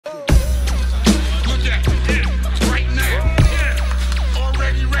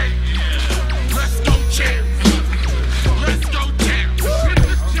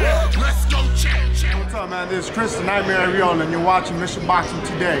Chris the Nightmare Ariola, and you're watching Mission Boxing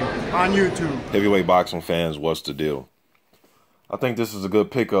Today on YouTube. Heavyweight boxing fans, what's the deal? I think this is a good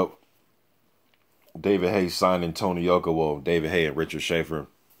pickup. David Haye signing Tony Yoka. Well, David Haye and Richard SCHAEFER.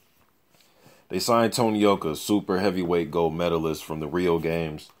 They signed Tony Yoka, super heavyweight gold medalist from the Rio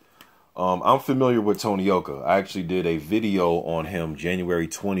Games. I'm familiar with Tony Yoka. I actually did a video on him January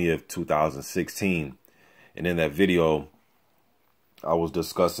 20th, 2016. And in that video, I was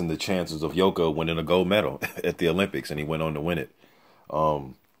discussing the chances of Yoka winning a gold medal at the Olympics, and he went on to win it.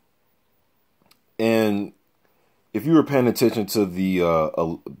 And if you were paying attention to the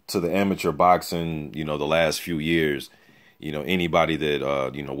amateur boxing, the last few years, anybody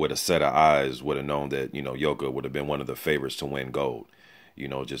that with a set of eyes would have known that Yoka would have been one of the favorites to win gold.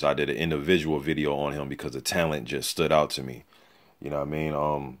 I did an individual video on him because the talent just stood out to me. You know what I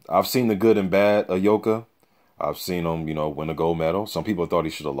mean? I've seen the good and bad of Yoka. I've seen him, win a gold medal. Some people thought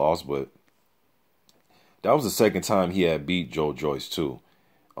he should have lost, but that was the second time he had beat Joe Joyce, too.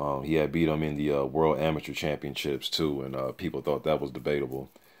 He had beat him in the World Amateur Championships, too, and people thought that was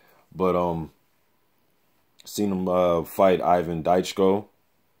debatable. But seen him fight Ivan Daichko,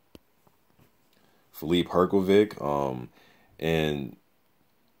 Filip Hrgovic, and,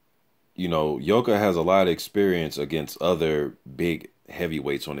 Yoka has a lot of experience against other big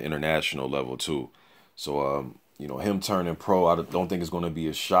heavyweights on the international level, too. So, him turning pro, I don't think it's going to be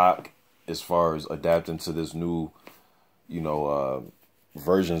a shock as far as adapting to this new,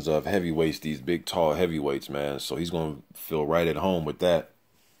 versions of heavyweights, these big, tall heavyweights, man. So he's going to feel right at home with that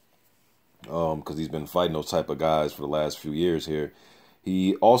because he's been fighting those type of guys for the last few years here.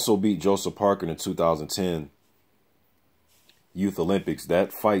 He also beat Joseph Parker in the 2010 Youth Olympics.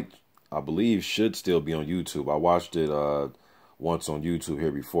 That fight, I believe, should still be on YouTube. I watched it once on YouTube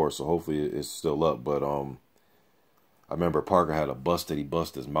here before, so hopefully it's still up. But I remember Parker had he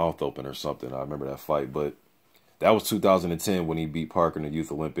busted his mouth open or something. I remember that fight. But that was 2010 when he beat Parker in the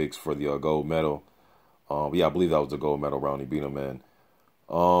Youth Olympics for the gold medal. Yeah, I believe that was the gold medal round he beat him in.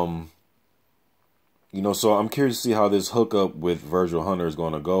 So I'm curious to see how this hookup with Virgil Hunter is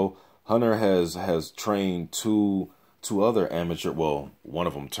going to go. Hunter has trained two other amateur, well, one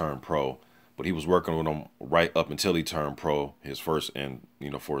of them turned pro, but he was working with him right up until he turned pro, his first, and,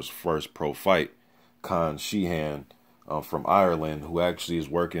 for his first pro fight, Con Sheehan from Ireland, who actually is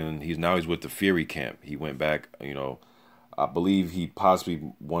working, he's with the Fury camp. He went back, I believe he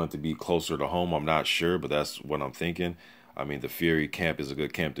possibly wanted to be closer to home. I'm not sure, but that's what I'm thinking. I mean, the Fury camp is a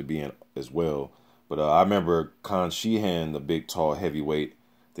good camp to be in as well. But I remember Con Sheehan, the big, tall heavyweight, I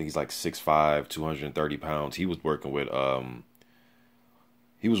think he's like 6'5", 230 pounds. He was working with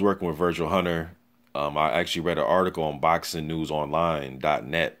Virgil Hunter. I actually read an article on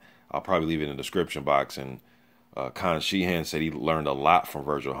boxingnewsonline.net. I'll probably leave it in the description box. And Con Sheehan said he learned a lot from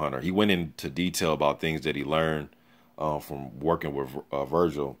Virgil Hunter. He went into detail about things that he learned from working with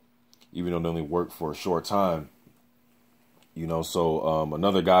Virgil, even though they only worked for a short time.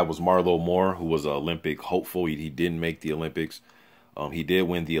 Another guy was Marlo Moore, who was an Olympic hopeful. He didn't make the Olympics. He did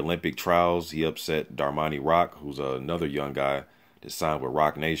win the Olympic trials. He upset Darmani Rock, who's another young guy that signed with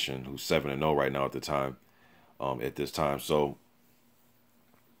Rock Nation, who's 7-0 right now at this time. So,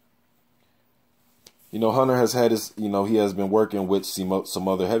 Hunter has had his, he has been working with some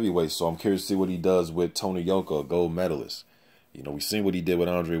other heavyweights. So I'm curious to see what he does with Tony Yoka, a gold medalist. We've seen what he did with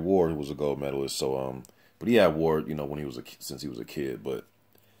Andre Ward, who was a gold medalist. So, but he had Ward, when since he was a kid. But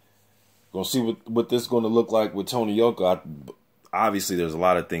gonna see what this is going to look like with Tony Yoka. Obviously, there's a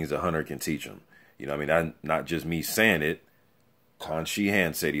lot of things that Hunter can teach him. Not just me saying it. Con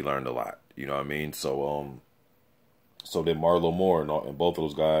Sheehan said he learned a lot. You know what I mean? So, so did Marlo Moore and both of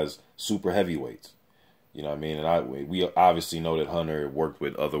those guys, super heavyweights. You know what I mean? And we obviously know that Hunter worked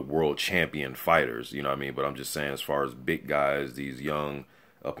with other world champion fighters. You know what I mean? But I'm just saying, as far as big guys, these young,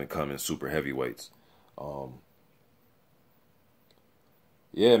 up and coming super heavyweights.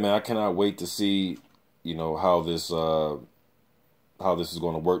 Yeah, man, I cannot wait to see, how this is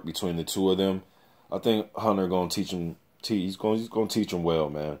going to work between the two of them. I think Hunter going to teach him. He's going to teach him well,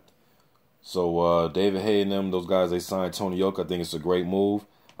 man. So David Haye and them, those guys, they signed Tony Yoka. I think it's a great move.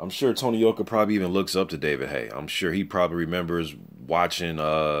 I'm sure Tony Yoka probably even looks up to David Haye. I'm sure he probably remembers watching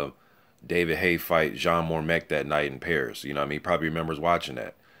David Haye fight Jean Mormec that night in Paris. You know what I mean? He probably remembers watching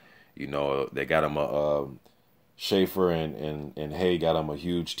that. They got him a SCHAEFER and Haye got him a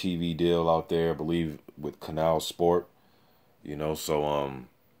huge TV deal out there, I believe, with Canal Sport.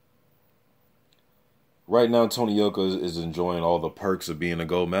 Right now, Tony Yoka is enjoying all the perks of being a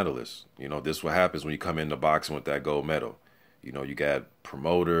gold medalist. This is what happens when you come into boxing with that gold medal. You got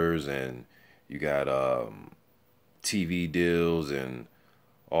promoters and you got TV deals and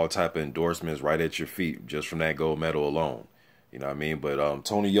all type of endorsements right at your feet just from that gold medal alone. You know what I mean? But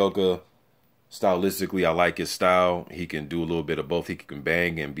Tony Yoka, stylistically, I like his style. He can do a little bit of both. He can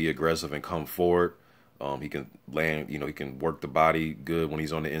bang and be aggressive and come forward. He can land, you know, he can work the body good when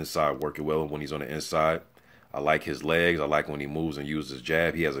he's on the inside, work it well when he's on the inside. I like his legs. I like when he moves and uses his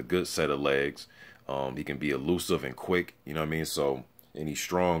jab. He has a good set of legs. He can be elusive and quick, you know what I mean? So, and he's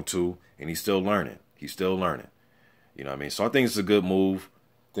strong too, and he's still learning. He's still learning, you know what I mean? So I think it's a good move.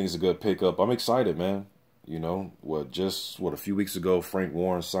 I think it's a good pickup. I'm excited, man. You know, a few weeks ago, Frank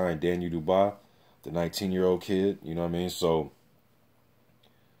Warren signed Daniel Dubois, the 19-year-old kid, you know what I mean? So,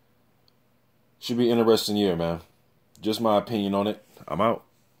 should be an interesting year, man. Just my opinion on it. I'm out.